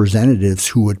representatives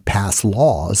who would pass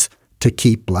laws to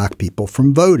keep Black people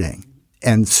from voting.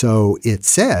 And so it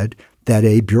said that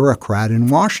a bureaucrat in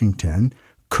Washington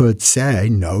could say,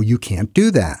 no, you can't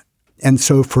do that. And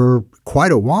so for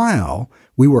quite a while,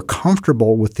 we were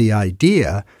comfortable with the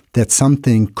idea that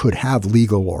something could have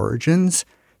legal origins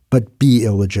but be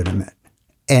illegitimate.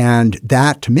 And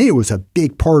that, to me, was a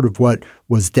big part of what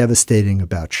was devastating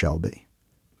about Shelby,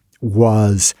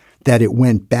 was that it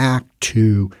went back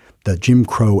to the Jim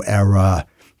Crow era.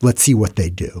 Let's see what they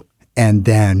do. And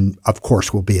then, of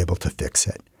course, we'll be able to fix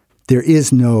it. There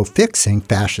is no fixing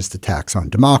fascist attacks on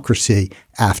democracy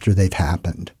after they've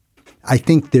happened. I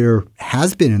think there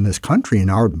has been in this country in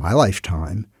my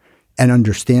lifetime an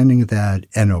understanding of that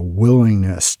and a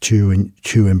willingness to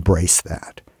embrace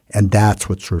that. And that's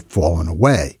what's sort of fallen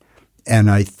away. And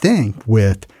I think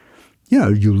with,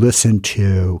 you listen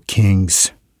to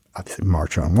King's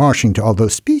March on Washington, all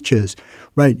those speeches,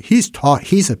 right?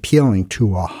 He's appealing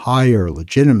to a higher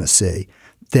legitimacy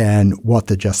than what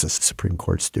the Justice of the Supreme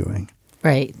Court's doing.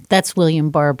 Right. That's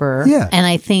William Barber. Yeah. And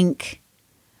I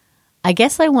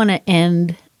guess I want to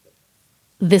end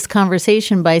this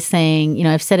conversation by saying,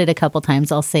 I've said it a couple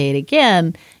times, I'll say it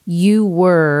again. You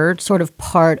were sort of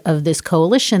part of this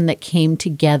coalition that came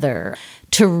together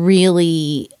to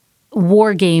really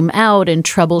war game out and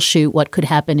troubleshoot what could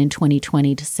happen in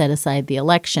 2020 to set aside the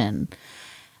election.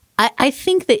 I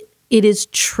think that it is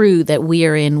true that we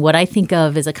are in what I think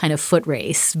of as a kind of foot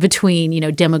race between,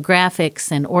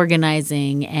 demographics and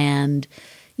organizing and,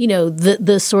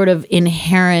 the sort of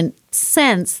inherent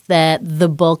sense that the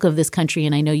bulk of this country,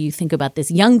 and I know you think about this,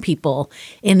 young people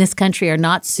in this country are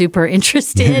not super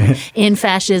interested in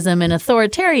fascism and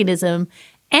authoritarianism.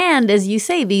 And as you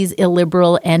say, these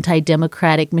illiberal,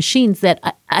 anti-democratic machines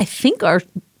that I think are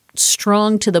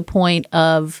strong to the point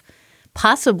of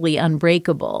possibly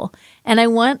unbreakable. And I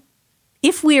want,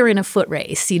 if we are in a foot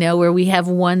race, where we have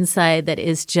one side that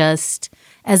is just,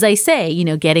 as I say,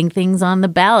 getting things on the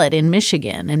ballot in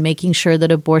Michigan and making sure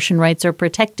that abortion rights are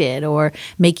protected, or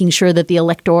making sure that the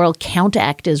Electoral Count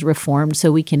Act is reformed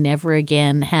so we can never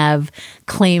again have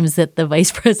claims that the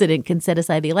vice president can set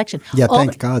aside the election. Yeah,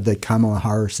 thank God that Kamala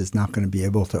Harris is not going to be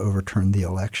able to overturn the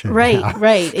election.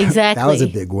 Right, exactly. That was a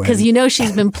big win. Because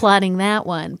she's been plotting that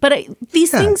one. But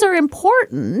these things are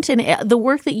important. And the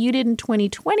work that you did in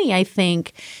 2020, I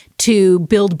think, to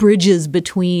build bridges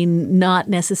between not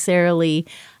necessarily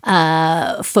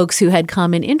folks who had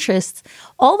common interests.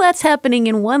 All that's happening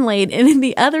in one lane. And in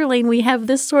the other lane, we have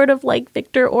this sort of like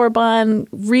Viktor Orban,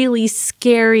 really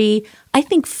scary, I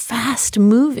think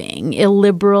fast-moving,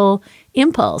 illiberal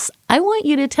impulse. I want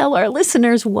you to tell our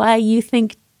listeners why you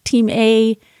think Team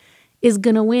A is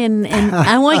going to win. And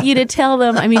I want you to tell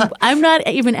them, I'm not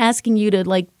even asking you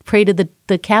to pray to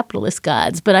the capitalist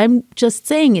gods, but I'm just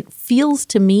saying it feels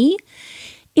to me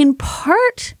in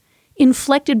part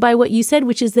inflected by what you said,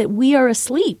 which is that we are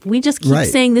asleep. We just keep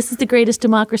saying this is the greatest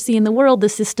democracy in the world. The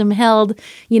system held,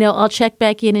 I'll check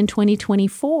back in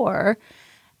 2024.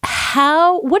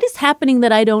 What is happening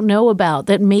that I don't know about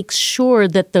that makes sure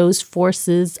that those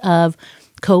forces of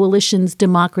coalitions,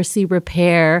 democracy,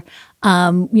 repair,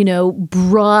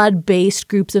 broad-based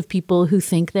groups of people who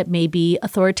think that maybe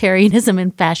authoritarianism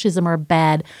and fascism are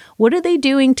bad. What are they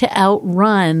doing to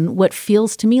outrun what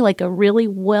feels to me like a really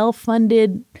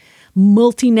well-funded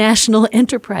multinational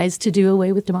enterprise to do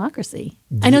away with democracy?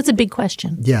 I know it's a big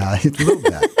question. Yeah, a little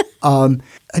bit.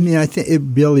 I think it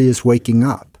really is waking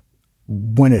up.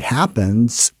 When it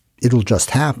happens, it'll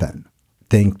just happen.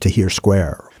 Think Tahrir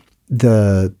Square.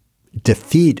 The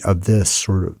defeat of this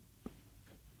sort of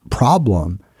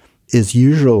problem is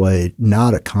usually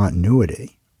not a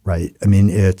continuity, right?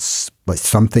 It's like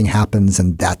something happens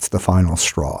and that's the final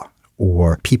straw,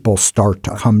 or people start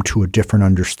to come to a different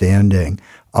understanding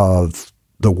of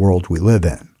the world we live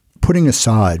in. Putting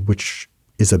aside, which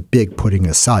is a big putting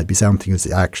aside, because I don't think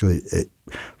it's actually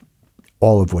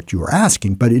all of what you were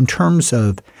asking, but in terms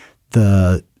of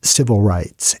the civil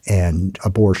rights and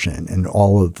abortion and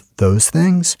all of those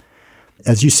things,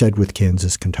 as you said with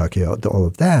Kansas, Kentucky, all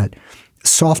of that,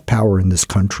 soft power in this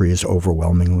country is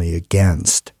overwhelmingly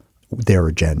against their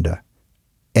agenda.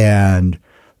 And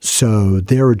so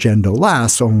their agenda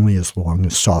lasts only as long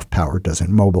as soft power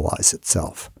doesn't mobilize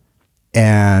itself.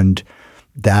 And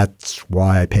that's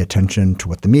why I pay attention to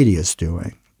what the media is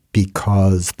doing,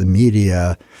 because the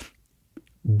media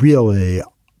really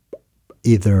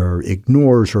either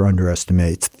ignores or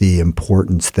underestimates the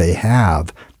importance they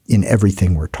have in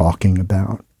everything we're talking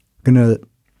about. I'm going to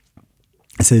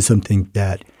say something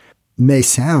that may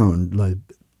sound like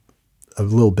a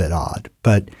little bit odd,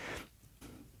 but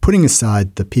putting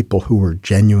aside the people who were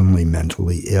genuinely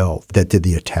mentally ill that did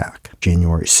the attack,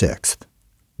 January 6th,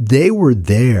 they were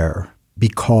there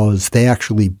because they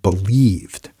actually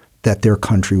believed that their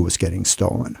country was getting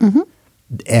stolen. Mm-hmm.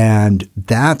 And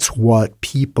that's what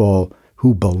people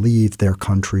who believe their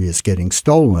country is getting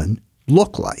stolen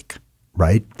look like,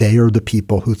 right? They are the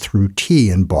people who threw tea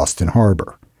in Boston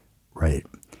Harbor, right?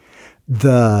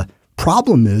 The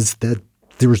problem is that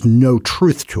there's no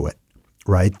truth to it,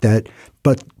 right?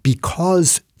 But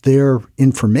because their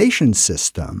information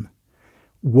system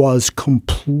was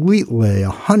completely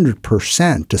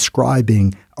 100%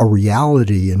 describing a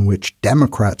reality in which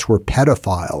Democrats were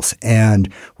pedophiles and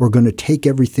were going to take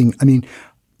everything. I mean,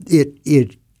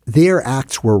 their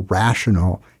acts were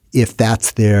rational if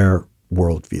that's their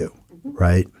worldview,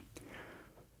 right?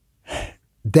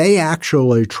 They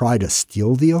actually try to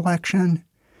steal the election,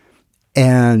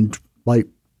 and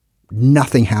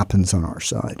nothing happens on our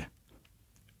side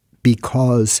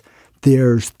because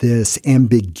there's this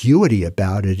ambiguity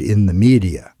about it in the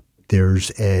media.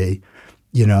 There's maybe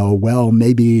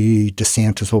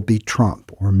DeSantis will beat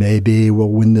Trump, or maybe we'll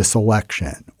win this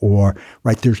election, or,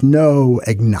 right, there's no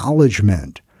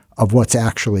acknowledgement of what's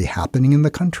actually happening in the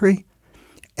country.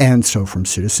 And so from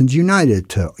Citizens United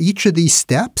to each of these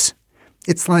steps,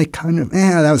 it's like kind of,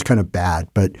 that was kind of bad,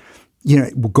 but,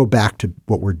 we'll go back to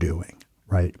what we're doing,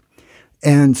 right?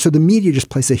 And so the media just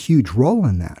plays a huge role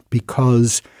in that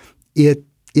because it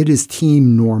is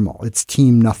team normal. It's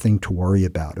team nothing to worry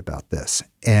about this,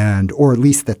 or at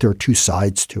least that there are two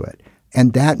sides to it.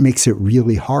 And that makes it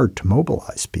really hard to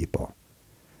mobilize people.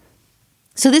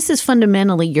 So this is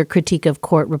fundamentally your critique of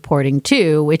court reporting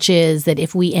too, which is that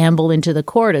if we amble into the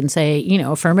court and say,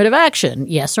 affirmative action,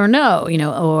 yes or no,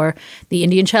 or the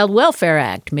Indian Child Welfare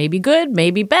Act, maybe good,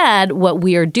 maybe bad, what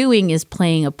we are doing is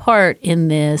playing a part in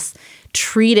this.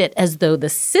 Treat it as though the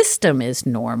system is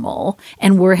normal,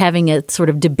 and we're having a sort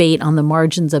of debate on the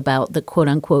margins about the quote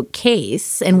unquote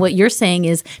case. And what you're saying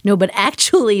is, no, but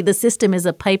actually the system is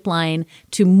a pipeline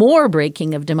to more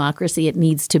breaking of democracy. It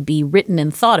needs to be written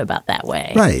and thought about that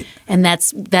way. Right. And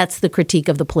that's the critique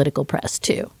of the political press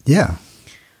too. Yeah.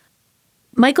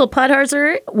 Michael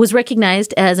Podharzer was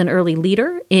recognized as an early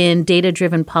leader in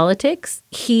data-driven politics.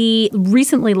 He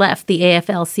recently left the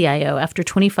AFL-CIO after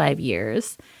 25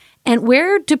 years. And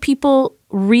where do people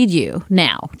read you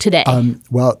now, today?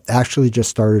 Well, actually just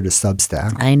started a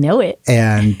Substack. I know it.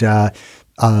 And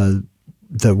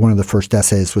one of the first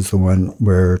essays was the one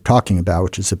we're talking about,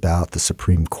 which is about the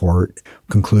Supreme Court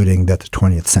concluding that the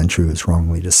 20th century was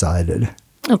wrongly decided.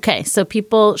 Okay, so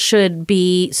people should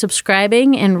be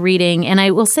subscribing and reading. And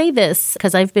I will say this,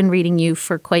 because I've been reading you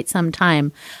for quite some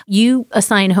time. You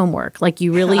assign homework, like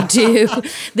you really do.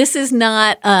 This is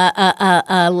not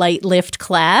a light lift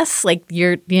class. Like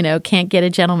can't get a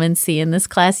gentleman's C in this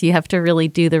class. You have to really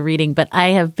do the reading. But I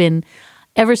have been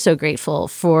ever so grateful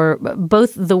for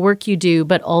both the work you do,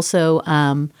 but also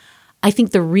I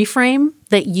think the reframe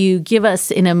that you give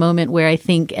us in a moment where I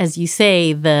think, as you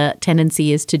say, the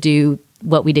tendency is to do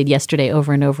what we did yesterday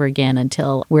over and over again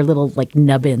until we're little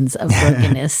nubbins of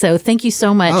brokenness. So thank you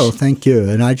so much. Oh, thank you.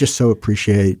 And I just so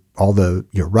appreciate all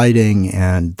your writing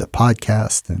and the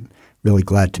podcast, and really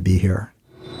glad to be here.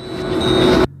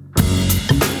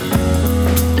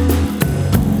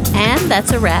 And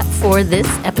that's a wrap for this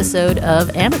episode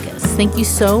of Amicus. Thank you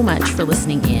so much for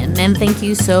listening in, and thank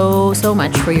you so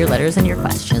much for your letters and your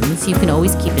questions. You can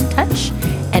always keep in touch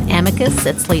at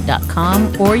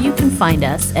amicus@slate.com, or you can find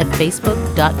us at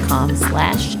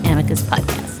facebook.com/Amicus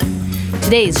Podcast.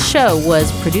 Today's show was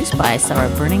produced by Sarah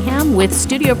Birmingham with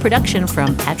studio production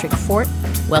from Patrick Fort.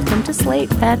 Welcome to Slate,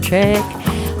 Patrick.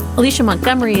 Alicia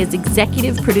Montgomery is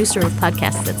executive producer of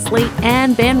podcasts at Slate,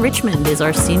 and Ben Richmond is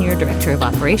our senior director of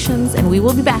operations. And we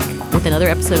will be back with another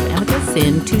episode of Amicus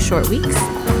in 2 short weeks.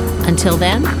 Until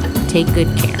then, take good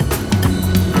care.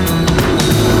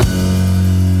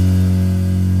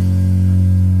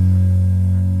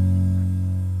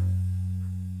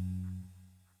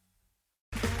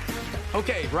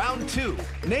 Okay, round 2.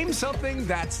 Name something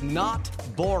that's not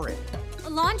boring. A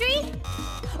laundry?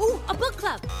 Ooh, a book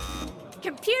club.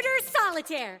 Computer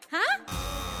solitaire, huh?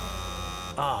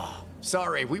 Ah,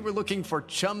 sorry, we were looking for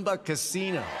Chumba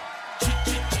Casino.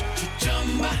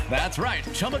 That's right,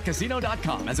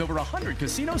 ChumbaCasino.com has over 100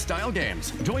 casino-style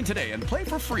games. Join today and play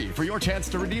for free for your chance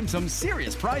to redeem some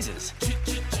serious prizes.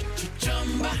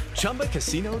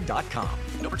 ChumbaCasino.com.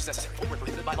 No purchase necessary. Void where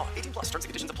prohibited by law. 18+ terms and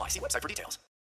conditions apply. See website for details.